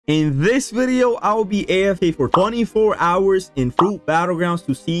In this video, I will be AFK for 24 hours in Fruit Battlegrounds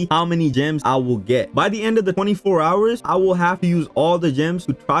to see how many gems I will get. By the end of the 24 hours, I will have to use all the gems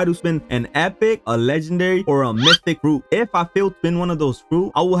to try to spin an epic, a legendary, or a mythic fruit. If I fail to spin one of those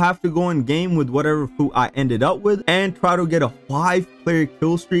fruit, I will have to go in game with whatever fruit I ended up with and try to get a 5-player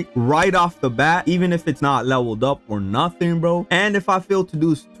kill streak right off the bat, even if it's not leveled up or nothing, bro. And if I fail to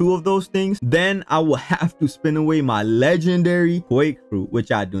do 2 of those things, then I will have to spin away my legendary quake fruit,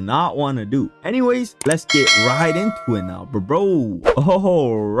 which I do not want to do. Anyways, let's get right into it now, bro.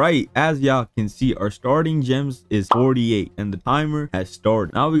 All right, as y'all can see, our starting gems is 48 and the timer has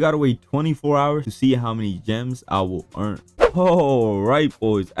started. Now we gotta wait 24 hours to see how many gems I will earn. All right,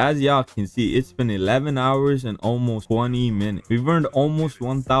 boys, as y'all can see, it's been 11 hours and almost 20 minutes. We've earned almost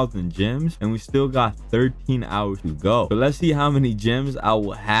 1,000 gems and we still got 13 hours to go. So let's see how many gems I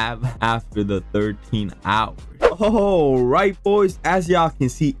will have after the 13 hours. All right, boys, as y'all can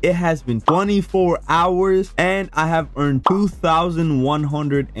see, it has been 24 hours and I have earned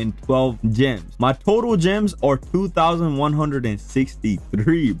 2,112 gems. My total gems are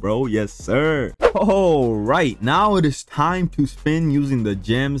 2,163, bro. Yes, sir. All right, now it is time to spin using the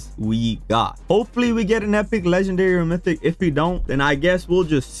gems we got. Hopefully we get an epic, legendary, or mythic. If we don't, then I guess we'll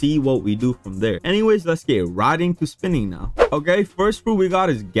just see what we do from there. Anyways, let's get right into spinning now. Okay, first fruit we got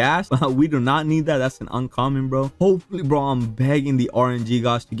is gas. We do not need that. That's an uncommon, bro. Hopefully, bro, I'm begging the RNG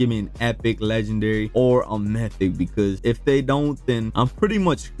gods to give me an epic, legendary, or a mythic, because if they don't, then I'm pretty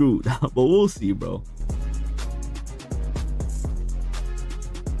much screwed. But we'll see, bro.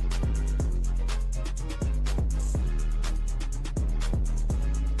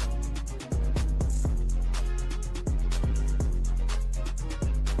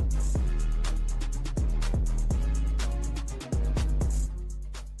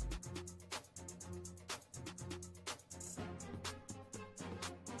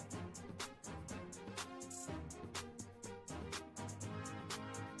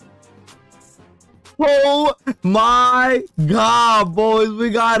 Oh my god, boys,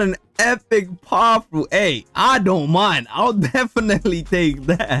 we got an epic paw fruit. Hey, I don't mind. I'll definitely take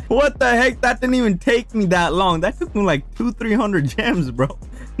that. What the heck? That didn't even take me that long. That took me like 200-300 gems, bro.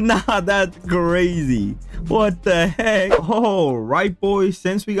 Nah, that's crazy. What the heck? All right, boys,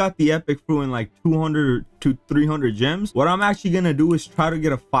 since we got the epic fruit in like 200 to 300 gems, what I'm actually gonna do is try to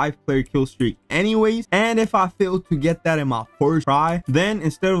get a 5-player kill streak anyways. And if I fail to get that in my first try, then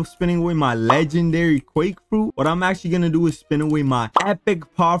instead of spinning away my legendary quake fruit, what I'm actually gonna do is spin away my epic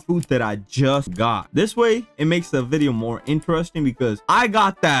paw fruit that I just got. This way it makes the video more interesting because I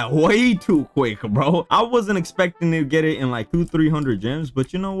got that way too quick, bro. I wasn't expecting to get it in like 200-300 gems,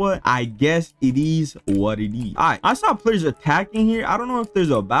 but you know what, I guess it is what it is. All right, I saw players attacking here. I don't know if there's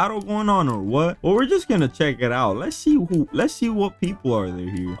a battle going on or what, but we're just gonna check it out. Let's see what people are there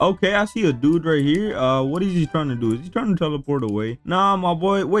here. Okay, I see a dude right here. What is he trying to do? Is he trying to teleport away? Nah, my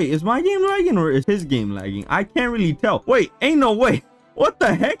boy. Wait, is my game lagging or is his game lagging? I can't really tell. Wait, ain't no way. What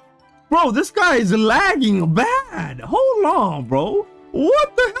the heck, bro? This guy is lagging bad. Hold on, bro.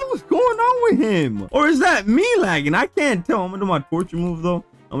 What the hell is going on with him? Or is that me lagging? I can't tell. I'm gonna do my torture move though.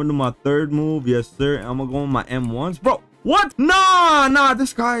 I'm gonna do my third move. Yes, sir. I'm gonna go on my M1s, bro. What? Nah,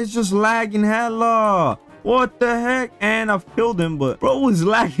 this guy is just lagging hella. What the heck? And I've killed him, but bro is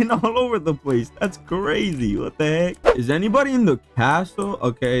lagging all over the place. That's crazy. What the heck? Is anybody in the castle?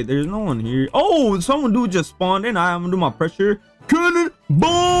 Okay, there's no one here. Oh, someone dude just spawned in. I'm gonna do my pressure cannon.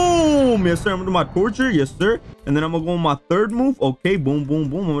 Boom. Yes, sir. I'm gonna do my torture. Yes, sir. And then I'm gonna go on my third move. Okay, boom, boom,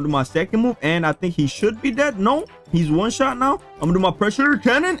 boom. I'm gonna do my second move, and I think he should be dead. No, he's one shot now. I'm gonna do my pressure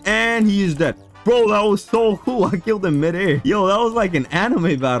cannon, and he is dead. Bro, that was so cool. I killed him midair. Yo, that was like an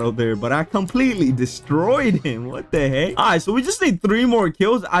anime battle there, but I completely destroyed him. What the heck? All right, so we just need 3 more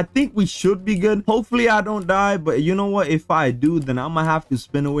kills. I think we should be good. Hopefully I don't die, but you know what? If I do, then I'm gonna have to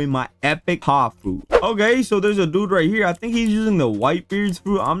spin away my epic paw fruit. Okay, so there's a dude right here. I think he's using the Whitebeard's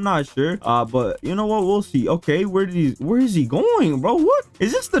fruit. I'm not sure, but you know what? We'll see. Okay, where is he going, bro? What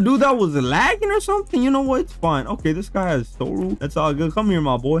is this? The dude that was lagging or something? You know what? It's fine. Okay, this guy has soul. That's all good. Come here,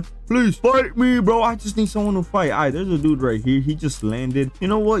 my boy. Please fight me, bro. I just need someone to fight. All right, there's a dude right here. He just landed. You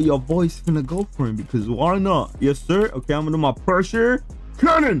know what? Your boy's finna go for him because why not? Yes, sir. Okay, I'm gonna do my pressure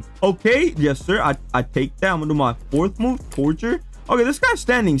cannon. Okay, yes, sir. I take that. I'm gonna do my 4th move, torture. Okay, this guy's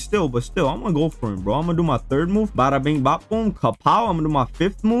standing still, but still, I'm gonna go for him, bro. I'm gonna do my 3rd move. Bada bing, bop, boom, kapow. I'm gonna do my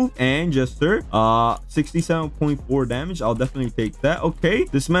 5th move, and just sir, 67.4 damage. I'll definitely take that. Okay,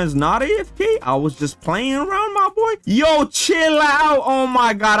 this man's not AFK. I was just playing around, my boy. Yo, chill out. Oh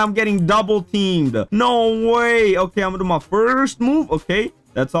my god, I'm getting double teamed. No way. Okay, I'm gonna do my 1st move. Okay.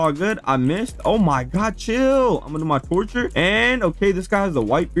 That's all good. I missed. Oh my god, chill. I'm gonna do my torture. And okay, this guy has a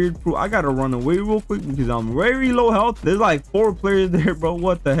white beard fruit. I gotta run away real quick because I'm very low health. There's like 4 players there, bro.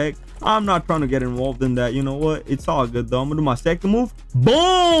 What the heck? I'm not trying to get involved in that. You know what? It's all good though. I'm gonna do my second move.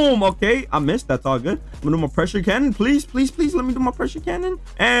 Boom. Okay, I missed. That's all good. I'm gonna do my pressure cannon. Please, please, please let me do my pressure cannon.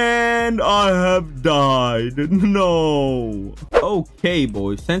 And I have died. No. Okay,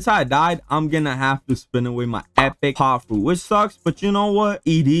 boys, since I died, I'm gonna have to spin away my epic pot fruit, which sucks, but you know what?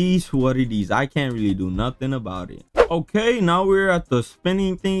 It is what it is. I can't really do nothing about it. Okay, now we're at the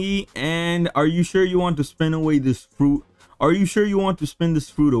spinning thingy. And are you sure you want to spin away this fruit? Are you sure you want to spin this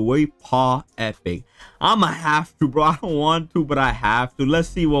fruit away? Paw epic. I'ma have to, bro. I don't want to, but I have to. Let's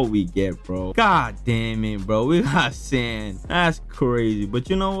see what we get, bro. God damn it, bro. We got sand. That's crazy. But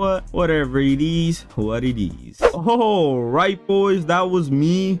you know what? Whatever it is, what it is. All right, boys. That was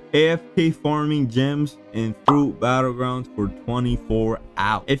me AFK farming gems in Fruit Battlegrounds for 24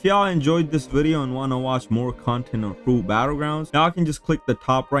 hours. If y'all enjoyed this video and want to watch more content on Fruit Battlegrounds, y'all can just click the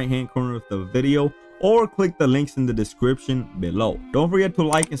top right hand corner of the video or click the links in the description below. Don't forget to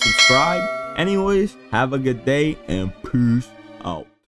like and subscribe. Anyways, have a good day and peace out.